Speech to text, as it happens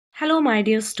Hello my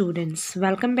dear students,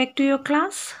 welcome back to your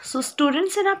class. So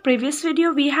students, in our previous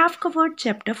video we have covered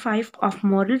chapter 5 of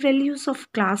moral values of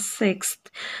class 6th,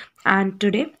 and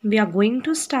today we are going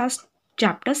to start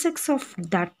chapter 6 of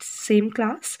that same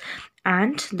class,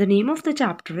 and the name of the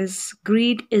chapter is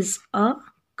Greed is a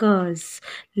Curse.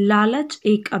 लालच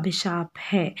एक अभिशाप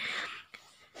है.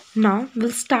 Now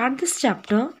we'll start this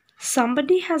chapter.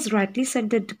 Somebody has rightly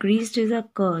said that greed is a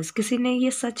curse. किसी ने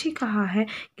ये सच ही कहा है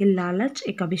कि लालच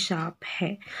एक अभिशाप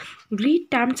है. Greed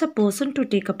tempts a person to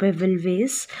take up evil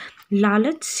ways.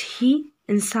 लालच ही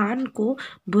इंसान को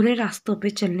बुरे रास्तों पे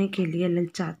चलने के लिए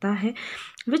ललचाता है,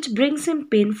 which brings him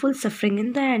painful suffering in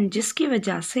the end, जिसकी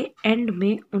वजह से एंड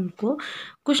में उनको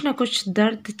कुछ ना कुछ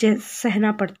दर्द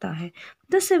सहना पड़ता है.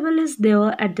 This evil is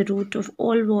there at the root of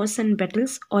all wars and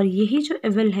battles. और यही जो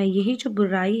evil है, यही जो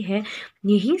बुराई है,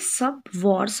 यही सब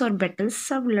wars और battles,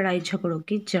 सब लड़ाई झगड़ों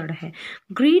की जड़ है.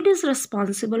 Greed is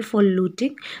responsible for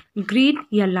looting. Greed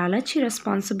या लालच ही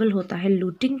responsible होता है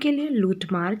looting के लिए, लूट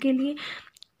मार के लिए,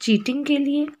 चीटिंग के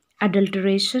लिए,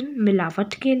 अडल्ट्रेशन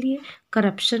मिलावट के लिए,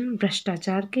 करप्शन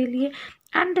भ्रष्टाचार के लिए,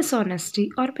 एंड डिसऑनेस्टी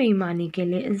और बेईमानी के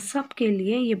लिए. इन सब के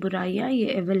लिए ये बुराइयाँ, ये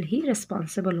एविल ही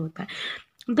रिस्पॉन्सिबल होता है.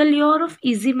 The lure of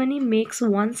easy money makes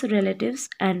once relatives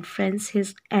and friends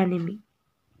his enemy.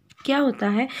 क्या होता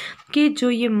है कि जो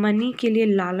ये मनी के लिए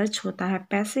लालच होता है,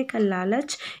 पैसे का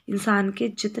लालच इंसान के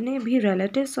जितने भी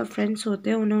रिलेटिव्स और फ्रेंड्स होते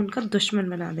हैं उन्हें उनका दुश्मन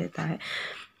बना देता है.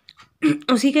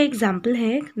 उसी का एग्जाम्पल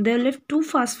है, there live to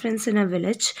fast friends in a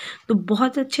village. तो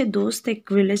बहुत अच्छे दोस्त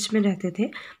एक विलेज में रहते थे.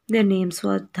 Their names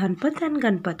were Dhanpat and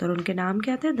Ganpat. और उनके नाम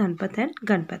क्या थे? Dhanpat and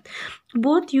Ganpat.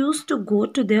 Both used to go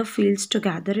to their fields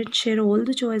together and share all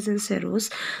the joys and सैरोज.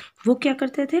 वो क्या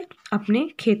करते थे? अपने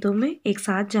खेतों में एक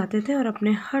साथ जाते थे और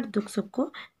अपने हर दुख सुख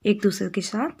को एक दूसरे के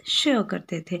साथ शेयर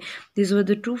करते थे. These were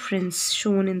the two friends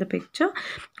shown in the picture.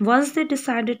 Once they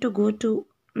decided to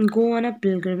go on a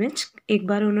pilgrimage. एक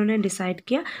बार उन्होंने डिसाइड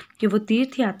किया कि वो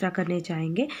तीर्थ यात्रा करने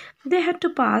जाएंगे. They had to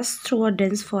pass through a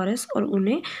dense forest. और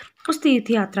उन्हें उस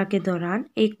तीर्थ यात्रा के दौरान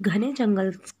एक घने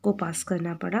जंगल को पास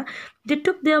करना पड़ा. दे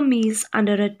टुक there meals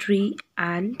under a tree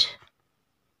and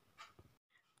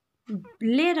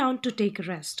lay down to take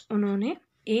rest. उन्होंने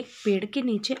एक पेड़ के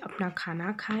नीचे अपना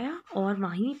खाना खाया और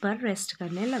वहीं पर रेस्ट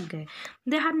करने लग गए.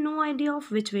 They had no idea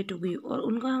of which way to go. और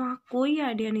उनका वहाँ कोई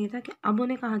आइडिया नहीं था कि अब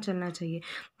उन्हें कहाँ चलना चाहिए.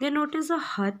 दे नोटिस अ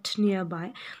हट नियर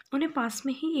बाय. उन्हें पास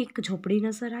में ही एक झोपड़ी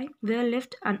नजर आई. वेयर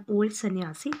लिव्ड एन ओल्ड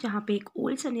सन्यासी. जहाँ पे एक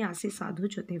ओल्ड सन्यासी साधु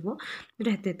जो थे वो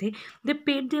रहते थे. दे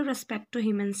paid there respect to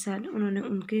him and said. उन्होंने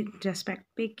उनके रेस्पेक्ट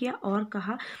पे किया और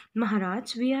कहा,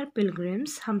 महाराज वी आर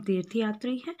पिलग्रिम्स. हम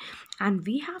तीर्थयात्री हैं. And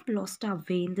we have lost our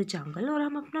way in the jungle. और हम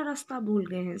अपना रास्ता भूल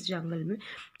गए हैं इस जंगल में.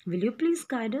 Will you please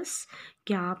guide us.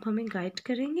 क्या आप हमें गाइड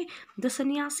करेंगे? द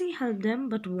सन्यासी help them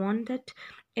but want that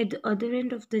at the other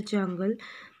end of the jungle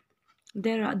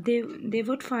they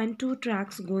would find two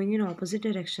tracks going in opposite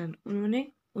direction. उन्होंने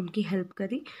उनकी हेल्प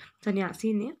करी.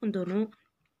 सन्यासी ने उन दोनों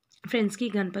फ्रेंड्स की,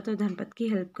 गणपत और धनपत की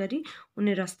हेल्प करी,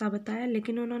 उन्हें रास्ता बताया.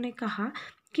 लेकिन उन्होंने कहा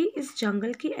कि इस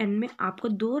जंगल के एंड में आपको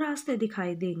दो रास्ते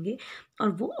दिखाई देंगे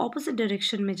और वो ऑपोजिट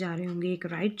डायरेक्शन में जा रहे होंगे. एक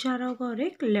राइट जा रहा होगा और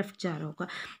एक लेफ्ट जा रहा होगा.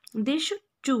 They should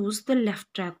choose the left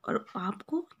track. और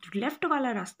आपको लेफ्ट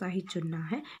वाला रास्ता ही चुनना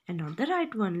है and not the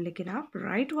right one. लेकिन आप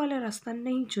राइट वाला रास्ता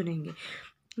नहीं चुनेंगे.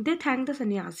 दे थैंक द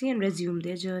सन्यासी एंड रेज्यूम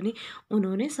देयर जर्नी.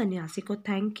 उन्होंने सन्यासी को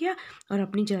थैंक किया और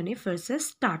अपनी जर्नी फिर से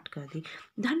स्टार्ट कर दी.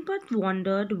 धनपत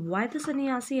वॉन्डर्ड व्हाई द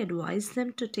सन्यासी advise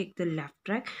them to take the left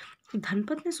track.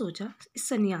 Dhanpat ने सोचा, इस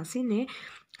सन्यासी ने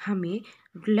हमें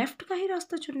लेफ्ट का ही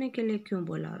रास्ता चुनने के लिए क्यों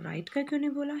बोला, राइट का क्यों नहीं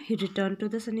बोला. ही रिटर्न टू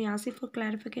द सन्यासी फॉर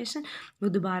क्लैरिफिकेशन. वो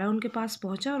दोबारा उनके पास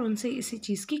पहुंचा और उनसे इसी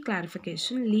चीज़ की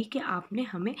क्लैरिफिकेशन ली कि आपने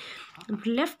हमें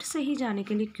लेफ्ट से ही जाने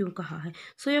के लिए क्यों कहा है.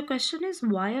 So your question is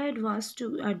why I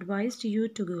advised you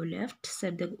to go left,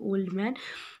 said the old man.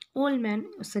 Old man,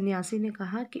 सन्यासी ने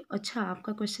कहा कि अच्छा,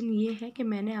 आपका क्वेश्चन ये है कि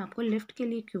मैंने आपको लेफ्ट के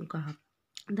लिए क्यों कहा.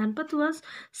 Dhanpat was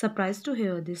surprise to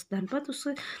hair this. Dhanpat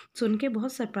उससे सुन के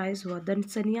बहुत सरप्राइज हुआ. देन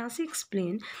सन्यासी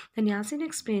एक्सप्लेन. सन्यासी ने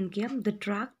एक्सप्लेन किया, the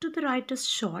track to the right is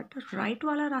short. Right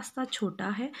वाला रास्ता छोटा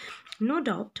है, no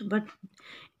doubt, but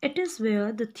it is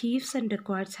where the thieves and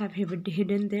dacoits have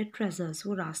hidden there treasures.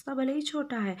 वो रास्ता भले ही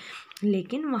छोटा है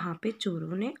लेकिन वहाँ पे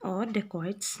चोरों ने और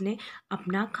डेकॉइट्स ने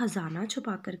अपना खजाना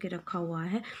छुपा करके रखा हुआ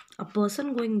है. A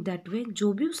person going that way,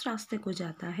 जो भी उस रास्ते को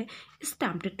जाता है, is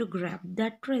tempted to grab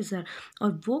that treasure.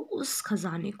 और वो उस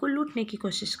खजाने को लूटने की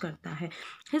कोशिश करता है.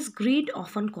 His grid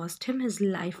often cost him his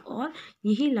life. और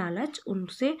यही लालच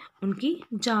उनसे उनकी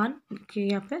जान के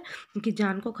या फिर उनकी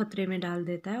जान को खतरे में डाल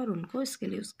देता है और उनको इसके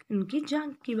लिए उनकी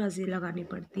जान की बाजी लगानी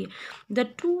पड़ती है. The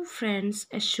two friends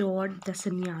assured the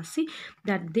सन्यासी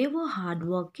that they were hard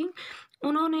working.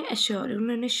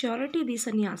 उन्होंने श्योरिटी दी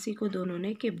सन्यासी को दोनों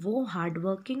ने कि वो हार्ड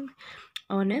वर्किंग,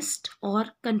 ऑनेस्ट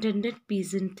और कंटेंटेड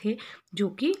पीजेंट थे जो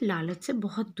कि लालच से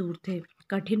बहुत दूर थे।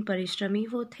 कठिन परिश्रमी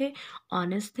वो थे,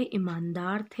 ऑनेस्ट थे,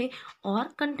 ईमानदार थे और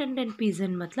कंटेंटेड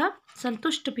पीजेंट मतलब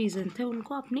संतुष्ट पीजेंट थे।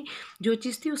 उनको अपनी जो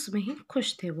चीज़ थी उसमें ही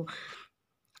खुश थे वो।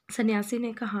 सन्यासी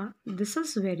ने कहा, this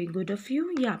is very good of you,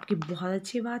 ये आपकी बहुत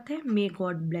अच्छी बात है। मे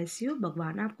गॉड ब्लेस यू,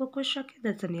 भगवान आपको खुश रखे।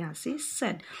 द सन्यासी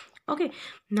said, okay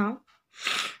now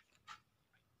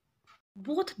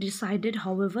both decided,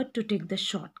 however, to take the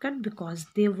shortcut because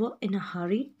they were in a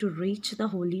hurry to reach the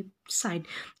holy side.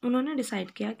 उन्होंने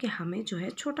डिसाइड किया कि हमें जो है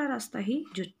छोटा रास्ता ही,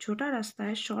 जो छोटा रास्ता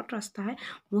है, शॉर्ट रास्ता है,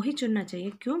 वही चुनना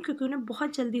चाहिए। क्यों? क्योंकि उन्हें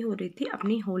बहुत जल्दी हो रही थी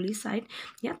अपनी होली साइड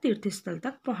या तीर्थ स्थल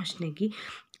तक पहुंचने की।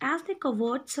 As they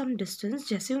covered some distance,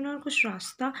 जैसे उन्होंने कुछ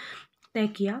रास्ता तय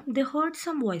किया, दे हर्ड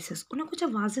सम वॉइसेस, उन्हें कुछ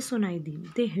आवाज़ें सुनाई दी।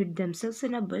 दे hide themselves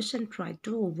in a bush and tried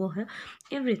to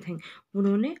ओवरहियर everything,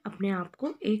 उन्होंने अपने आप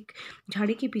को एक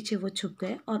झाड़ी के पीछे वो छुप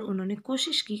गए और उन्होंने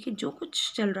कोशिश की कि जो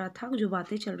कुछ चल रहा था, जो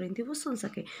बातें चल रही थी, वो सुन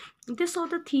सके। They saw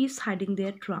the thieves hiding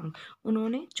there trunk,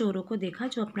 उन्होंने चोरों को देखा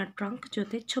जो अपना ट्रंक जो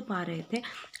थे छुपा रहे थे।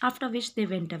 After which they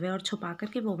went away, और छुपा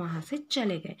करके वो वहाँ से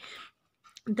चले गए।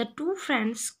 The two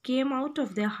friends came out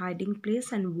of their hiding place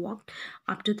and walked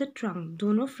up to the trunk.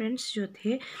 दोनों फ्रेंड्स जो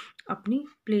थे अपनी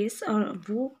प्लेस, और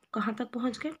वो कहाँ तक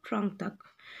पहुँच गए? ट्रंक तक।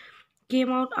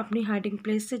 केम आउट, अपनी हाइडिंग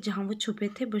प्लेस से जहाँ वो छुपे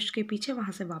थे बुश के पीछे,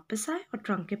 वहाँ से वापस आए और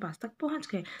ट्रंक के पास तक पहुँच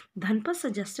गए। Dhanpat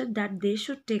suggested that they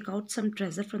should take out some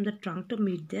treasure from the trunk to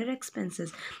meet there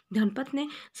expenses. Dhanpat ने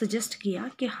सजेस्ट किया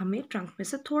कि हमें ट्रंक में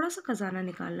से थोड़ा सा खजाना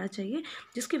निकालना चाहिए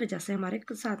जिसकी वजह से हमारे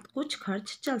साथ कुछ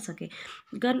खर्च चल सके।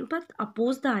 Ganpat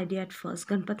oppose the idea at first,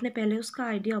 Ganpat ने पहले उसका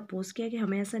आइडिया अपोज किया कि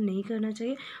हमें ऐसा नहीं करना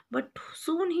चाहिए, but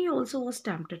soon he also was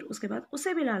tempted, उसके बाद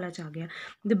उसे भी लालच आ गया।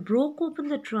 The broke open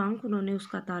the trunk, उन्होंने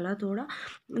उसका ताला तोड़ा।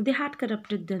 दे हैड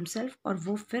करप्टेड देमसेल्फ, और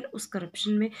वो फिर उस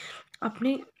करप्शन में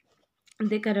अपने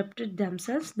दे corrupted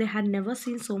themselves, they had never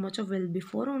seen so much of wealth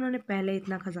before, उन्होंने पहले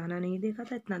इतना खजाना नहीं देखा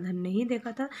था, इतना धन नहीं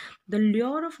देखा था। The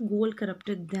lure of gold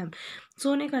corrupted them,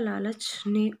 सोने का लालच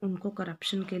ने उनको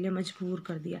करप्शन के लिए मजबूर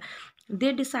कर दिया।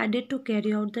 They decided to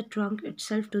carry out the trunk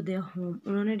itself to their home,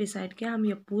 उन्होंने डिसाइड किया हम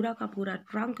ये पूरा का पूरा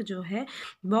ट्रंक जो है,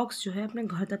 बॉक्स जो है, अपने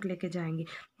घर तक लेके जाएंगे।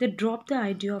 They drop the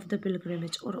idea of the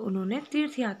pilgrimage, और उन्होंने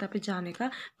तीर्थ यात्रा पे जाने का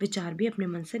विचार भी अपने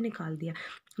मन से निकाल दिया।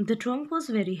 The trunk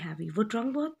was very heavy, वो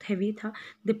ट्रंक बहुत हैवी था।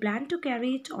 दे plan to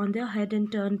carry it on their head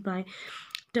and turn by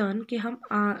turn, कि हम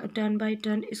टर्न बाय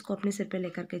टर्न इसको अपने सिर पे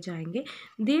लेकर के जाएंगे।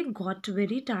 दे गॉट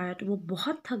वेरी टायर्ड, वो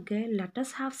बहुत थक गए। Let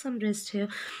us have some rest here,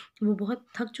 वो बहुत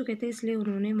थक चुके थे, इसलिए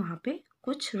उन्होंने वहाँ पे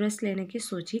कुछ रेस्ट लेने की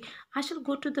सोची। I should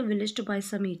go to the village to bye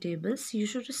some eatables, you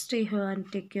should stay here and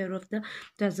take care of the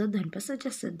treasure, Dhanpat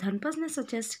suggested, Dhanpat ने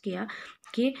सजेस्ट किया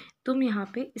कि तुम यहाँ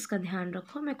पे इसका ध्यान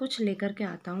रखो, मैं कुछ लेकर के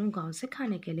आता हूँ गाँव से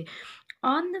खाने के लिए।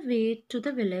 On the way to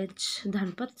the village,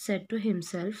 Dhanpat said to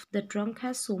himself, the trunk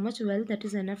has so much wealth that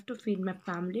is enough to feed my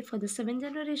family for the 7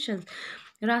 generations.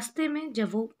 रास्ते में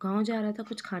जब वो गांव जा रहा था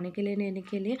कुछ खाने के लिए लेने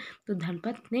के लिए, तो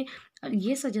धनपत ने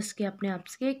ये सजेस्ट किया अपने आप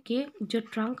से कि जो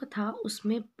ट्रंक था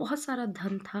उसमें बहुत सारा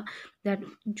धन था, दैट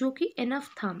जो कि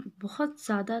इनफ था, बहुत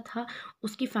ज़्यादा था,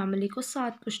 उसकी फैमिली को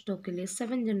 7 पुश्तों के लिए,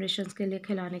 7 जनरेशन्स के लिए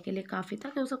खिलाने के लिए काफ़ी था,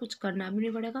 कि उसे कुछ करना भी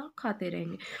नहीं पड़ेगा और खाते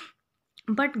रहेंगे।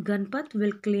 But Ganpat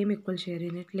will claim equal share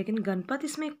in it, लेकिन गणपत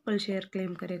इसमें इक्वल शेयर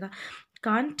क्लेम करेगा।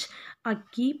 Can't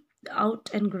keep out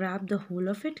and grab the whole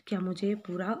of it, क्या मुझे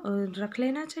पूरा रख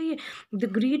लेना चाहिए?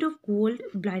 The grid of gold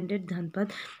blinded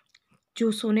Dhanpat,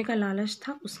 जो सोने का लालच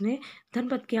था उसने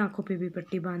धनपत की आंखों पे भी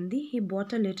पट्टी बांध दी। He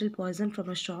bought a little poison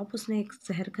from a shop, उसने एक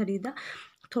जहर खरीदा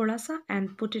थोड़ा सा, and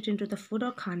put it into the food,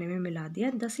 और खाने में मिला दिया।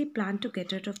 दस ही plan to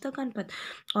get it of the Ganpat,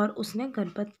 और उसने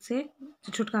गणपत से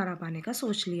छुटकारा पाने का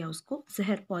सोच लिया उसको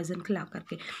जहर पॉइजन खिला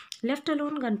करके। Left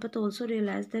alone, Ganpat also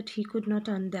realise that he could not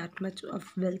earn that much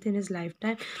of wealth in his life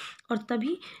time, और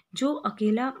तभी जो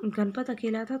अकेला गणपत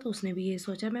अकेला था तो उसने भी ये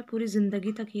सोचा मैं पूरी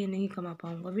ज़िंदगी तक ये नहीं कमा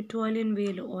पाऊंगा। We toil in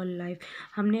well all life,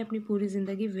 हमने अपनी पूरी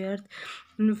ज़िंदगी व्यर्थ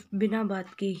बिना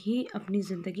बात के ही अपनी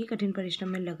ज़िंदगी कठिन परिश्रम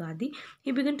में लगा दी।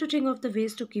 He began to think of the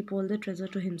ways to keep all the treasure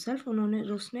to himself,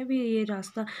 उसने भी ये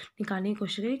रास्ता निकालने की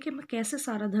कोशिश करी कि मैं कैसे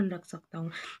सारा धन रख सकता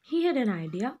हूँ। ही हैड एन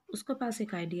आइडिया, उसके पास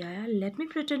एक आइडिया आया। Let me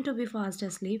pretend to be fast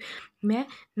asleep, मैं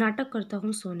नाटक करता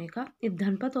हूँ सोने का। If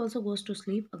Dhanpat also goes to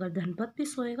sleep, अगर धनपत भी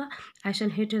सोएगा, आई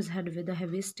शैल hit his head with a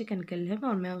heavy stick and kill him,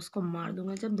 और मैं उसको मार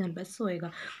दूंगा जब Dhanpat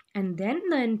सोएगा। And then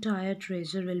the entire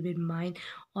treasure will be mine,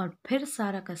 और फिर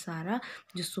सारा का सारा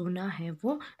जो सोना है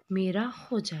वो मेरा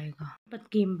हो जाएगा। गणपत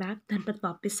केम बैक, धनपत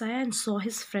वापस आया and saw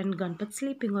his friend Ganpat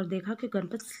sleeping, और देखा कि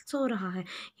गणपत सो रहा है।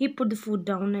 ही put the food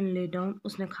down and lay down,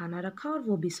 उसने खाना रखा और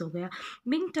वो भी सो गया।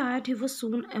 Being tired he was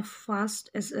soon fast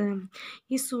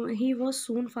he was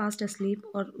soon fast asleep,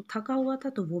 और थका हुआ था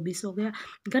तो वो भी सो गया।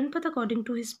 Ganpat according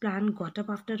to his plan got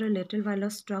up after a little while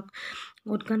struck,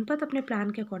 और गणपत अपने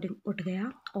प्लान के अकॉर्डिंग उठ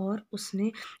गया और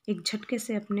उसने एक झटके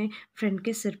से अपने फ्रेंड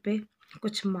के सिर पे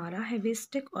कुछ मारा हैवी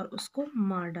स्टिक और उसको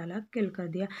मार डाला, किल कर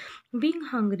दिया। बीइंग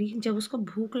हंग्री, जब उसको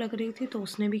भूख लग रही थी तो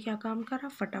उसने भी क्या काम करा,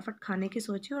 फटाफट खाने की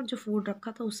सोची और जो फूड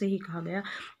रखा था उसे ही खा गया,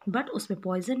 बट उसमें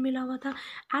पॉइजन मिला हुआ था।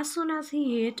 As soon as he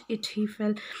at it he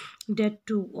fail dead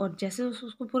to, और जैसे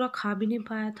उसको पूरा खा भी नहीं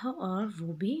पाया था और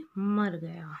वो भी मर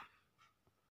गया।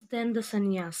 देन द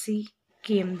सन्यासी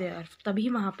केम देयर, तभी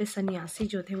वहाँ पे सन्यासी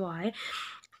जो थे वो आए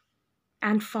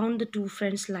and found the two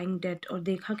friends lying dead, और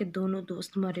देखा कि दोनों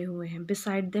दोस्त मरे हुए हैं।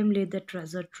 बिसाइड देम ले द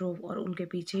ट्रेजर ट्रोव, और उनके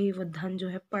पीछे ही वो धन जो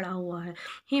है पड़ा हुआ है।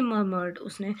 ही मर्मर्ड,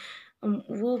 उसने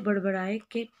वो बड़बड़ाए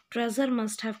कि treasure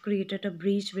must have created a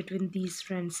breach between these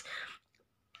friends,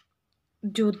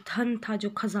 जो धन था, जो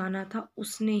खजाना था,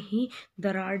 उसने ही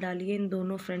दरार डाली है इन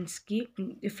दोनों फ्रेंड्स की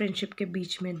फ्रेंडशिप के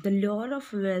बीच में। द लॉर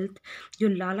ऑफ वेल्थ, जो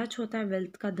लालच होता है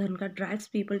वेल्थ का, धन का, drives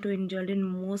people to इंजल्ड in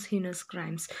most heinous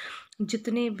crimes,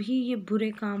 जितने भी ये बुरे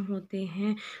काम होते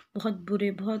हैं, बहुत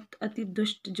बुरे, बहुत अति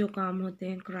दुष्ट जो काम होते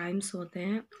हैं, क्राइम्स होते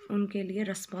हैं, उनके लिए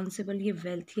रिस्पॉन्सिबल ये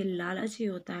वेल्थ, ये लालच ही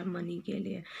होता है मनी के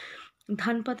लिए।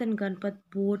 Dhanpat and Ganpat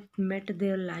both met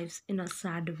their lives in a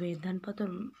sad वे, धनपत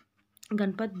और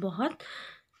गणपत बहुत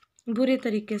बुरे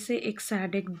तरीके से, एक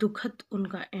सैड, एक दुखद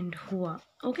उनका एंड हुआ।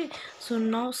 Okay, so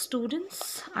now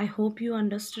students, I hope you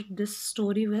understood this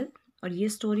story well, और ये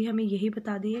स्टोरी हमें यही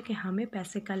बता दी है कि हमें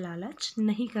पैसे का लालच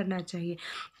नहीं करना चाहिए,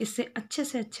 इससे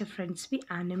से अच्छे फ्रेंड्स भी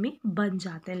एनिमी बन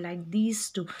जाते हैं, like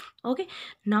these two. Okay,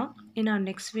 now in our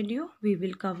next video we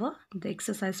will cover the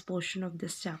exercise portion of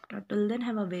this chapter. Till then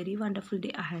have a very wonderful day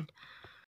ahead.